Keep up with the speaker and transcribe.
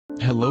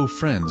Hello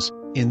friends,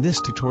 in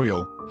this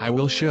tutorial, I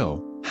will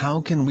show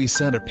how can we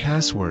set a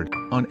password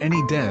on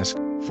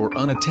AnyDesk for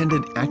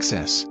unattended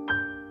access.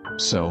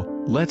 So,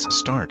 let's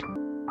start.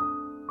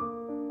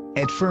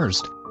 At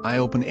first, I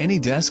open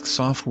AnyDesk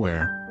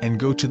software and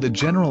go to the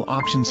general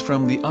options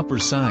from the upper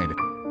side.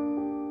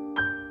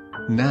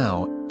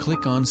 Now,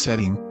 click on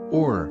Setting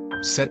or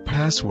Set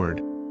Password.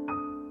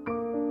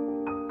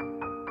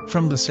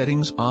 From the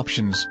Settings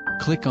options,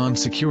 click on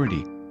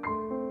Security.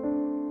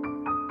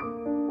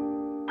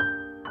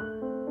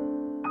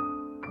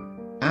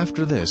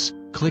 After this,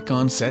 click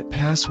on Set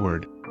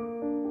Password.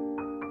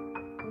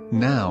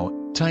 Now,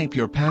 type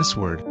your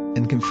password,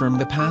 and confirm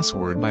the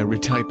password by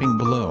retyping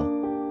below.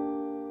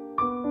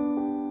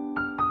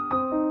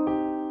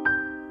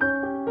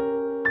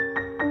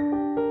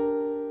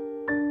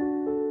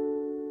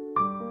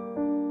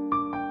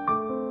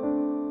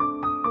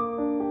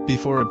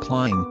 Before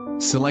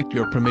applying, select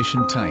your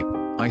permission type.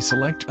 I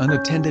select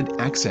Unattended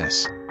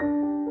Access.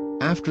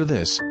 After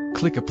this,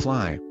 click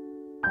Apply.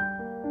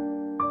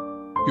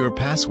 Your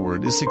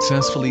password is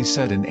successfully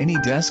set in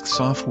AnyDesk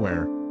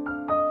software.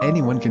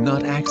 Anyone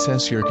cannot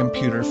access your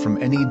computer from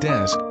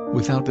AnyDesk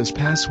without this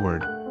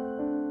password.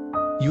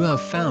 You have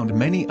found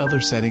many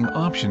other setting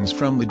options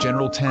from the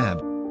General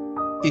tab.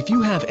 If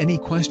you have any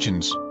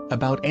questions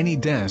about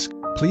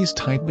AnyDesk, please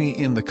type me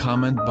in the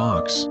comment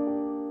box.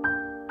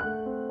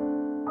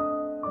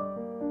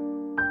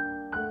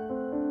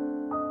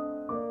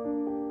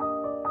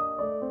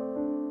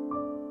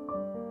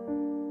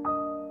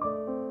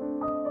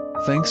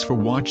 Thanks for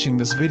watching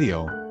this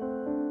video.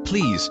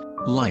 Please,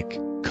 like,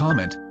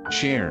 comment,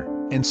 share,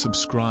 and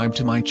subscribe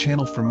to my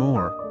channel for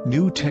more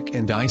new tech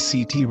and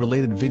ICT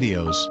related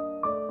videos.